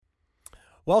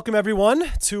Welcome, everyone,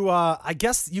 to, I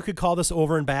guess you could call this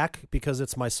Over and Back because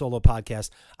it's my solo podcast.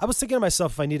 I was thinking to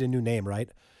myself if I need a new name, right?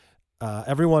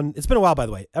 Everyone, it's been a while, by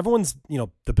the way. Everyone's,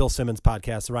 the Bill Simmons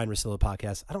podcast, the Ryan Russillo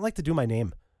podcast. I don't like to do my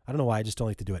name. I don't know why. I just don't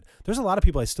like to do it. There's a lot of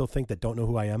people I still think that don't know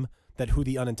who I am, that who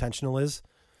the unintentional is.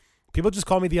 People just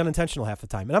call me the unintentional half the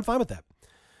time, and I'm fine with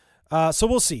that. So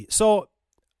we'll see. So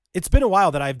it's been a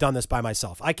while that I've done this by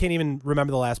myself. I can't even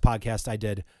remember the last podcast I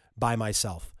did by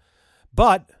myself.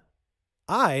 But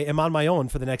I am on my own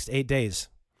for the next 8 days.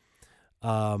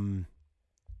 Tanya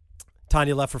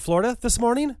left for Florida this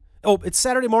morning. Oh, it's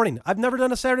Saturday morning. I've never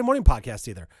done a Saturday morning podcast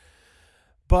either.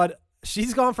 But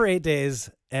she's gone for 8 days,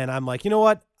 and I'm like, you know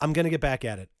what? I'm going to get back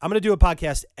at it. I'm going to do a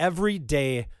podcast every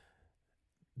day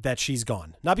that she's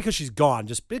gone. Not because she's gone,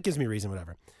 just it gives me a reason,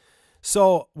 whatever.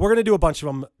 So we're going to do a bunch of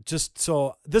them.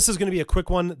 So this is going to be a quick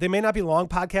one. They may not be long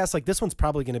podcasts. Like this one's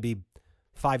probably going to be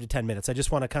 5 to 10 minutes. I just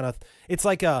want to it's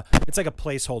like a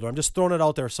placeholder. I'm just throwing it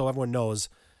out there so everyone knows,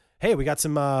 hey, we got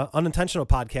some unintentional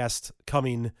podcasts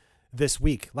coming this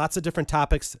week. Lots of different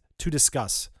topics to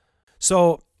discuss.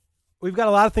 So we've got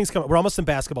a lot of things coming. We're almost in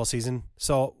basketball season.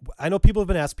 So I know people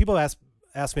have asked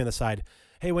me on the side,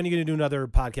 hey, when are you going to do another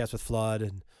podcast with Flood?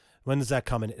 And when is that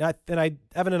coming?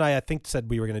 Evan and I think said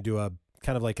we were going to do a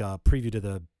kind of like a preview to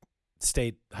the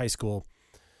state high school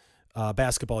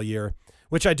basketball year,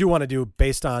 which I do want to do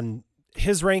based on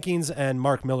his rankings and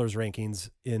Mark Miller's rankings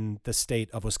in the state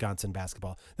of Wisconsin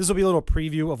basketball. This will be a little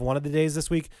preview of one of the days this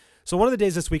week. So one of the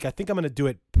days this week, I think I'm going to do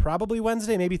it probably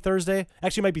Wednesday, maybe Thursday.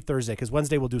 Actually, it might be Thursday because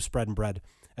Wednesday we'll do Spread and Bread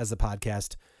as the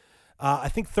podcast. I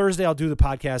think Thursday I'll do the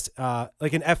podcast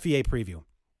like an FVA preview.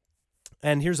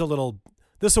 And here's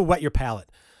this will wet your palate.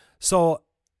 So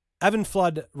Evan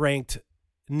Flood ranked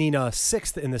Neenah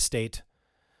 6th in the state,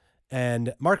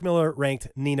 and Mark Miller ranked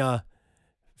Neenah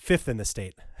 5th in the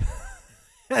state.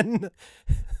 And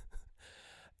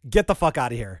get the fuck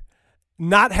out of here.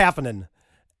 Not happening.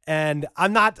 And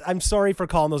I'm sorry for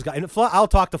calling those guys. And Flood, I'll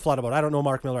talk to Flood about it. I don't know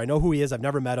Mark Miller. I know who he is. I've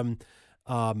never met him.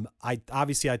 I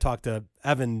talked to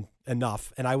Evan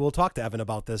enough, and I will talk to Evan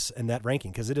about this and that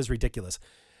ranking because it is ridiculous.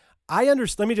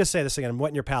 Let me just say this again. I'm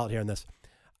wetting your palate here on this.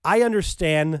 I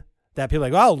understand that people are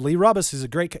like, oh, Lee Rubis is a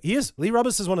great he is. Lee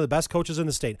Rubis is one of the best coaches in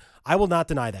the state. I will not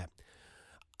deny that.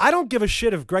 I don't give a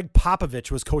shit if Greg Popovich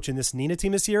was coaching this Neenah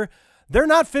team this year. They're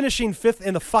not finishing 5th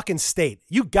in the fucking state.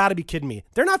 You got to be kidding me.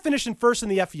 They're not finishing 1st in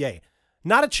the FEA.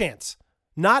 Not a chance.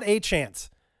 Not a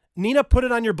chance. Neenah, put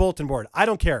it on your bulletin board. I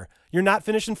don't care. You're not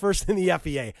finishing 1st in the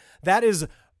FEA. That is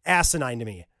asinine to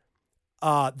me.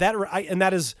 That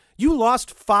is you lost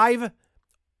 5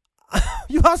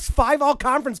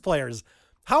 all-conference players.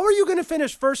 How are you going to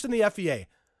finish 1st in the FEA?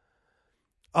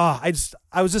 I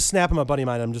was just snapping my buddy of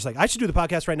mine. I'm just like, I should do the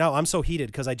podcast right now. I'm so heated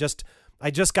because I just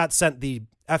got sent the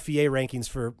FEA rankings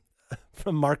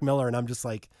from Mark Miller, and I'm just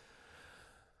like,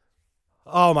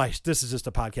 oh my, this is just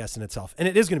a podcast in itself. And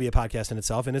it is going to be a podcast in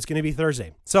itself, and it's going to be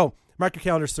Thursday. So mark your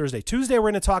calendars Thursday. Tuesday,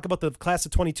 we're going to talk about the class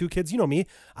of 22 kids. You know me.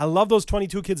 I love those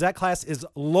 22 kids. That class is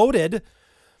loaded,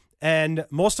 and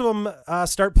most of them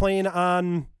start playing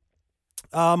on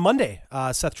Monday.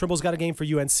 Seth Trimble's got a game for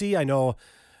UNC. I know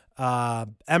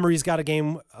Emory's got a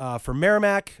game for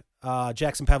Merrimack.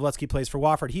 Jackson Pavletsky plays for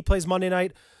Wofford. He plays Monday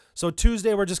night. So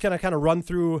Tuesday, we're just going to kind of run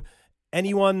through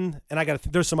anyone, and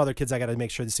there's some other kids I got to make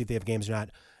sure to see if they have games or not.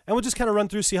 And we'll just kind of run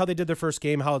through, see how they did their first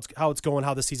game, how it's going,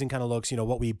 how the season kind of looks,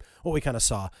 what we kind of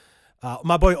saw.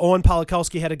 My boy Owen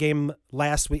Polakowski had a game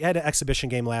last week, had an exhibition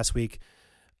game last week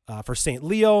for St.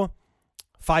 Leo.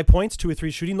 5 points, 2 or 3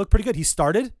 shooting, looked pretty good. He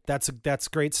started. That's a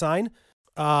great sign.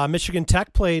 Michigan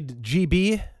Tech played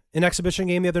GB in exhibition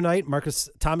game the other night. Marcus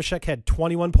Tomaszek had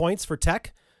 21 points for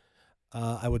Tech.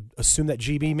 I would assume that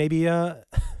GB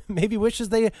maybe wishes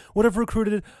they would have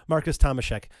recruited Marcus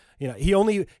Tomaszek.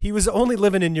 He was only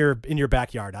living in your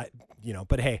backyard.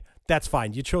 But hey, that's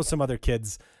fine. You chose some other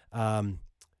kids.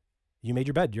 You made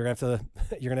your bed. You're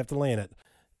gonna have to lay in it.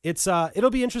 It'll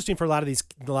be interesting for a lot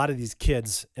of these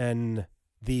kids and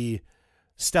the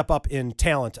step up in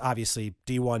talent. Obviously,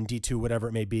 D1, D2, whatever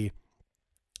it may be.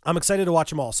 I'm excited to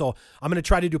watch them all. So I'm going to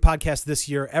try to do podcasts this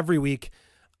year every week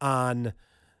on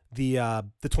the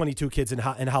 22 kids and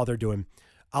how they're doing.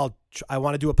 I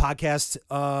want to do a podcast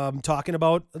talking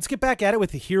about, let's get back at it with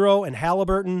the Hero and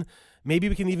Halliburton. Maybe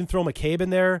we can even throw McCabe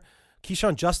in there.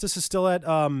 Keyshawn Justice is still at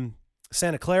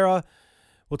Santa Clara.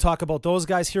 We'll talk about those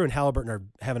guys. Here and Halliburton are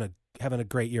having a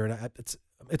great year, and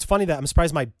it's funny that I'm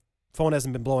surprised my phone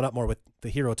hasn't been blowing up more with the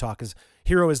Hero talk, because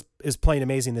Hero is playing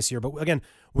amazing this year. But again,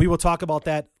 we will talk about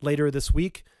that later this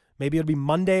week. Maybe it'll be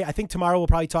Monday. I think tomorrow we'll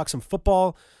probably talk some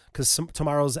football, because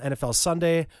tomorrow's NFL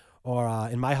Sunday, or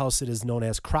in my house it is known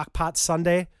as Crockpot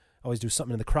Sunday. Always do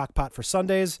something in the crock pot for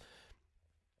Sundays.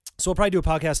 So we'll probably do a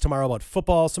podcast tomorrow about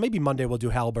football. So maybe Monday we'll do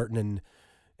Halliburton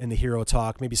and the Hero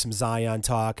talk, maybe some Zion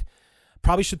talk.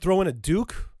 Probably should throw in a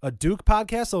Duke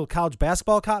podcast, a little college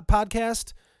basketball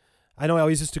podcast. I know I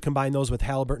always used to combine those with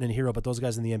Halliburton and Hero, but those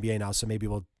guys in the NBA now, so maybe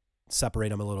we'll separate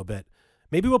them a little bit.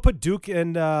 Maybe we'll put Duke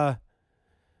and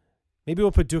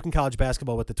college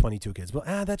basketball with the 22 kids. Well,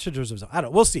 that should deserve. I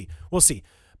don't know. We'll see.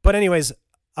 But anyways,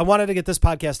 I wanted to get this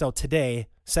podcast out today,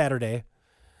 Saturday,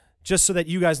 just so that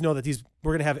you guys know that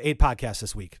we're going to have 8 podcasts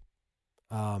this week.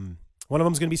 One of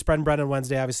them is going to be Spread and Bread on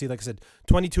Wednesday. Obviously, like I said,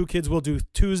 22 kids we'll do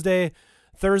Tuesday.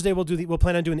 Thursday we'll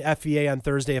plan on doing the FVA on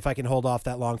Thursday if I can hold off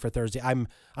that long for Thursday. I'm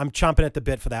chomping at the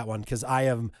bit for that one because I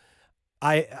am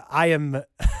I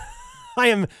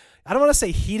don't want to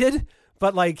say heated,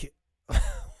 but like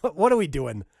what are we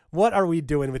doing? What are we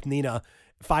doing with Neenah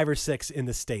 5 or 6 in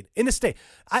the state?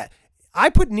 I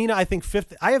put Neenah, I think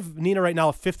 5th. I have Neenah right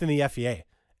now 5th in the FVA.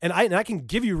 And I can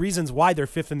give you reasons why they're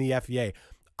 5th in the FVA.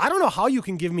 I don't know how you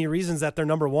can give me reasons that they're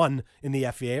number 1 in the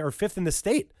FVA or 5th in the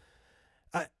state.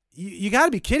 You got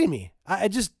to be kidding me.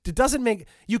 It doesn't make,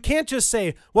 you can't just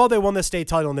say, well, they won the state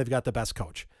title and they've got the best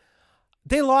coach.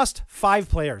 They lost 5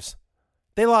 players.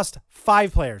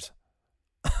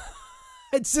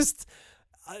 It's just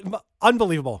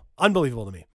unbelievable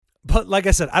to me. But like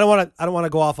I said, I don't want to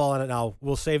go off all on it now.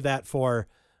 We'll save that for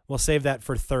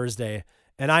Thursday.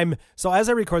 And so as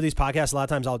I record these podcasts, a lot of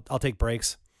times I'll take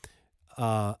breaks.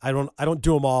 I don't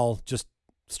do them all just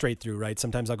straight through, right?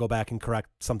 Sometimes I'll go back and correct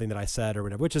something that I said or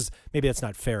whatever, which is, maybe that's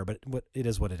not fair, but it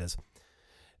is what it is.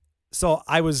 So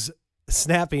I was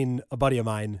snapping a buddy of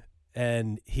mine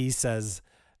and he says,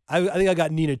 I think I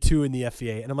got Neenah 2 in the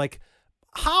FVA. And I'm like,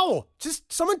 how?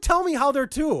 Just someone tell me how they're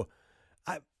 2.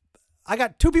 I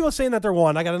got 2 people saying that they're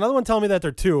 1. I got another one telling me that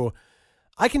they're 2.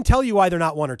 I can tell you why they're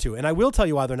not 1 or 2, and I will tell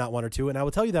you why they're not 1 or 2, and I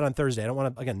will tell you that on Thursday. I don't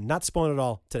want to, again, not spoil it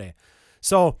all today.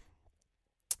 So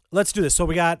let's do this. So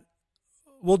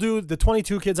we'll do the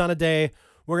 22 kids on a day.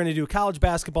 We're going to do college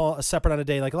basketball a separate on a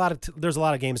day. Like there's a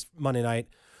lot of games Monday night.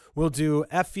 We'll do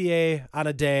FVA on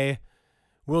a day.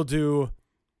 We'll do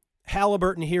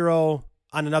Halliburton Hero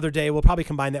on another day. We'll probably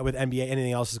combine that with NBA.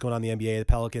 Anything else is going on in the NBA. The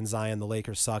Pelicans, Zion, the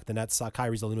Lakers suck. The Nets suck.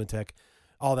 Kyrie's a lunatic.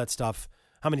 All that stuff.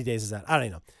 How many days is that? I don't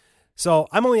even know. So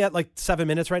I'm only at like 7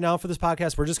 minutes right now for this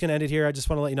podcast. We're just going to end it here. I just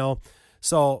want to let you know.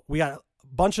 So we got a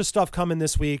bunch of stuff coming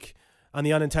this week on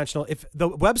the Unintentional. If the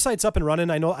website's up and running,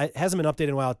 I know it hasn't been updated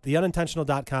in a while.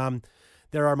 TheUnintentional.com.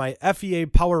 There are my FEA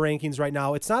power rankings right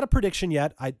now. It's not a prediction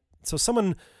yet. So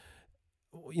someone,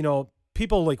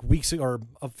 people like weeks ago or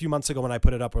a few months ago when I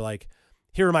put it up were like,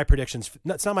 here are my predictions.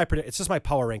 It's not my prediction. It's just my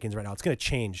power rankings right now. It's going to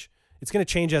change. It's going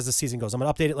to change as the season goes. I'm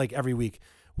going to update it like every week.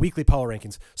 Weekly power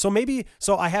rankings. So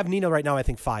I have Neenah right now, I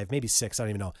think 5, maybe 6. I don't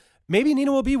even know. Maybe Neenah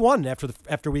will be 1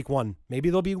 after week 1. Maybe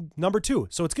they'll be number 2.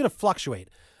 So it's going to fluctuate.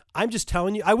 I'm just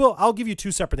telling you, I'll give you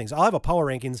 2 separate things. I'll have a power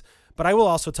rankings, but I will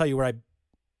also tell you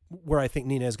where I think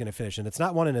Neenah is going to finish. And it's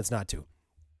not 1 and it's not 2.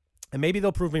 And maybe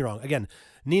they'll prove me wrong. Again,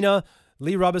 Neenah,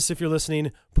 Lee Rubbis, if you're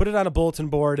listening, put it on a bulletin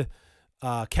board.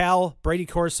 Cal, Brady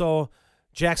Corso,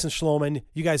 Jackson Schloman,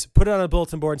 you guys put it on a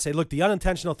bulletin board and say, look, the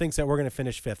Unintentional thinks that we're going to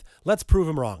finish 5th. Let's prove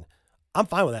him wrong. I'm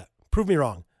fine with that. Prove me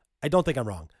wrong. I don't think I'm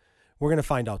wrong. We're going to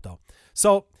find out, though.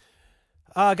 So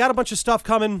got a bunch of stuff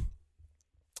coming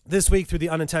this week through the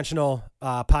Unintentional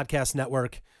podcast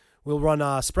network. We'll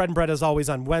run Spread and Bread as always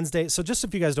on Wednesday. So just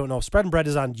if you guys don't know, Spread and Bread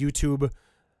is on YouTube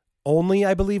only,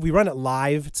 I believe. We run it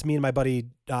live. It's me and my buddy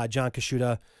John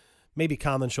Kashuta. Maybe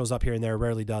Colin shows up here and there.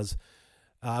 Rarely does.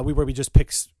 Where we just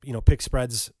pick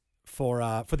spreads for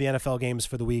the NFL games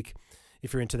for the week,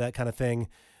 if you're into that kind of thing.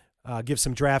 Give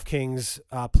some DraftKings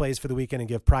plays for the weekend and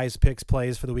give Prize Picks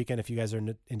plays for the weekend if you guys are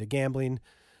into gambling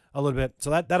a little bit. So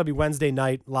that'll be Wednesday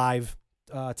night live,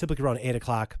 typically around 8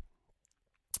 o'clock.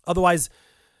 Otherwise,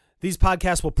 these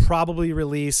podcasts will probably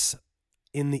release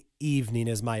in the evening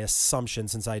is my assumption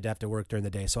since I'd have to work during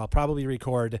the day. So I'll probably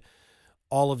record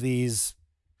all of these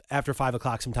after 5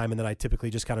 o'clock sometime, and then I typically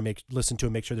just kind of listen to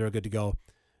them, make sure they're good to go,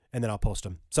 and then I'll post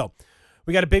them. So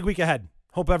we got a big week ahead.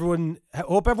 Hope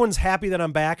everyone's happy that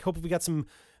I'm back. Hope we got some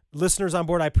listeners on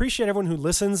board. I appreciate everyone who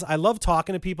listens. I love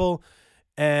talking to people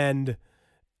and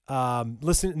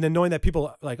listening, and then knowing that people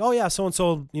are like, oh yeah, so and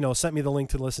so, sent me the link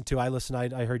to listen to. I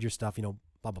listened. I heard your stuff. Blah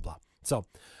blah blah. So,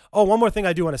 one more thing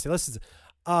I do want to say. Listen,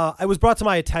 it was brought to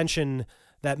my attention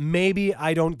that maybe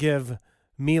I don't give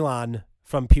Milan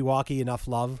from Pewaukee enough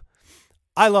love.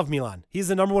 I love Milan. He's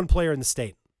the number 1 player in the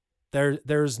state.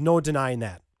 There's no denying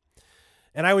that.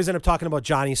 And I always end up talking about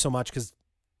Johnny so much because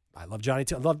I love Johnny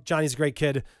too. I love Johnny's a great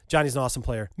kid. Johnny's an awesome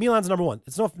player. Milan's number one.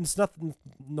 It's nothing,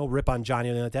 no rip on Johnny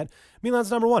or anything like that. Milan's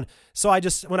number one. So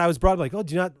when I was brought up, like, oh,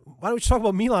 why don't we talk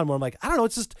about Milan more? I'm like, I don't know.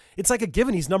 It's like a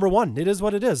given. He's number one. It is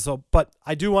what it is. So, but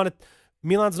I do want to,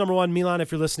 Milan's number one. Milan,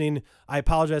 if you're listening, I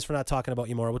apologize for not talking about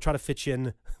you more. We'll try to fit you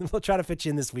in. We'll try to fit you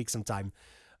in this week sometime.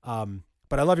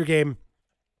 But I love your game.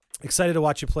 Excited to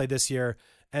watch you play this year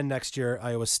and next year,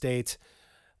 Iowa State.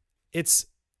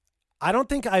 I don't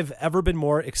think I've ever been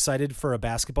more excited for a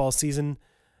basketball season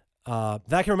that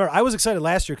I can remember. I was excited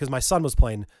last year because my son was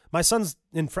playing. My son's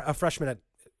a freshman at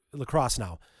lacrosse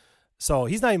now, so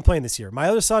he's not even playing this year. My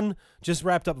other son just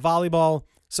wrapped up volleyball,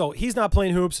 so he's not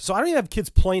playing hoops. So I don't even have kids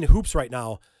playing hoops right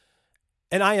now,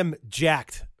 and I am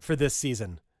jacked for this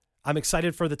season. I'm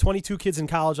excited for the 22 kids in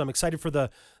college. I'm excited for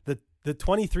the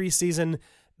 23 season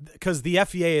because the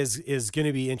FEA is going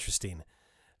to be interesting.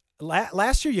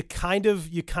 Last year, you kind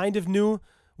of knew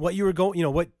what you were going,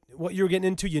 what you were getting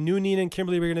into. You knew Neenah and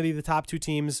Kimberly were going to be the top two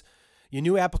teams. You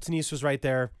knew Appleton East was right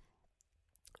there.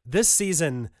 This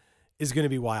season is going to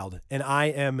be wild, and I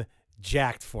am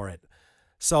jacked for it.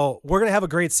 So we're going to have a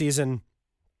great season.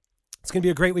 It's going to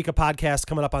be a great week of podcasts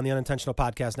coming up on the Unintentional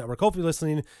Podcast Network. Hopefully,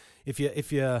 listening. If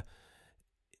you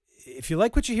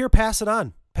like what you hear, pass it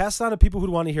on. Pass it on to people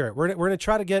who want to hear it. We're going to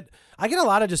try to get... I get a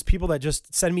lot of just people that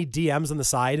just send me DMs on the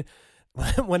side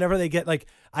whenever they get... Like,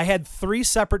 I had 3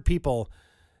 separate people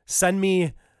send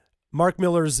me Mark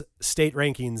Miller's state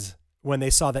rankings when they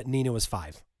saw that Neenah was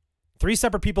 5. 3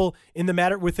 separate people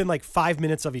within like 5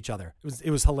 minutes of each other. It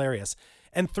was hilarious.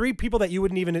 And 3 people that you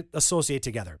wouldn't even associate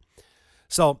together.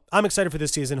 So I'm excited for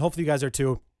this season. Hopefully you guys are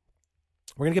too.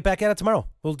 We're going to get back at it tomorrow.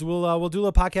 We'll do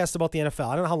a podcast about the NFL.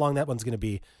 I don't know how long that one's going to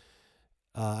be.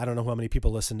 I don't know how many people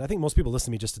listen. I think most people listen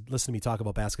to me just to listen to me talk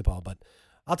about basketball, but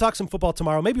I'll talk some football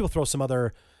tomorrow. Maybe we'll throw some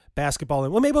other basketball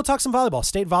in. Well, maybe we'll talk some volleyball.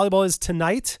 State volleyball is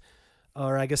tonight,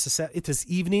 or I guess it's this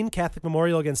evening. Catholic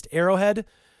Memorial against Arrowhead.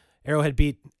 Arrowhead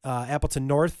beat Appleton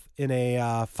North in a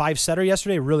 5-setter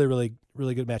yesterday. Really, really,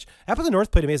 really good match. Appleton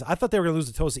North played amazing. I thought they were going to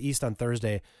lose to Tosa East on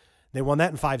Thursday. They won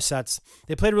that in 5 sets.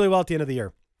 They played really well at the end of the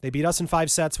year. They beat us in 5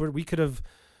 sets. Where we could have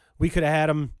had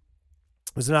them.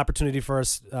 It was an opportunity for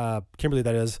us, Kimberly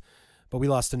that is, but we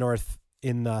lost to North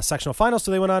in the sectional finals,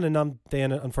 so they went on, and they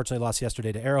unfortunately lost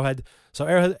yesterday to Arrowhead. So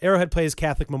Arrowhead plays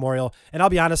Catholic Memorial, and I'll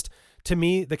be honest, to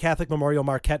me, the Catholic Memorial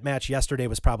Marquette match yesterday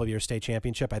was probably your state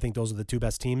championship. I think those are the 2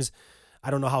 best teams.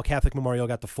 I don't know how Catholic Memorial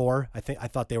got the 4. I think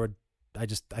they're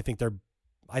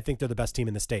the best team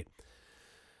in the state.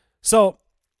 So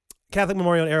Catholic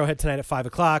Memorial and Arrowhead tonight at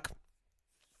 5:00.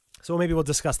 So maybe we'll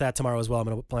discuss that tomorrow as well. I'm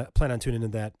going to plan on tuning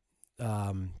into that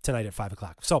tonight at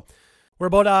 5:00. So we're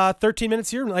about 13 minutes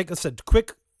here. Like I said,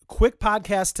 quick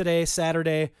podcast today,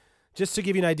 Saturday, just to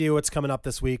give you an idea what's coming up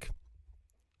this week,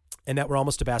 and that we're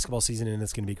almost to basketball season, and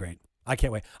it's going to be great. I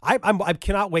can't wait. I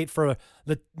cannot wait for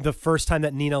the first time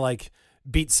that Neenah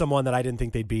beat someone that I didn't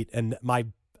think they'd beat, and my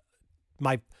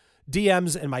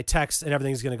DMs and my texts and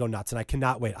everything is going to go nuts, and I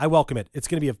cannot wait. I welcome it. It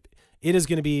is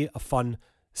going to be a fun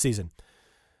season.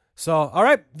 So, all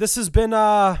right, this has been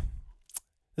over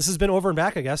and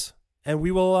back, I guess, and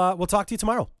we'll talk to you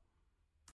tomorrow.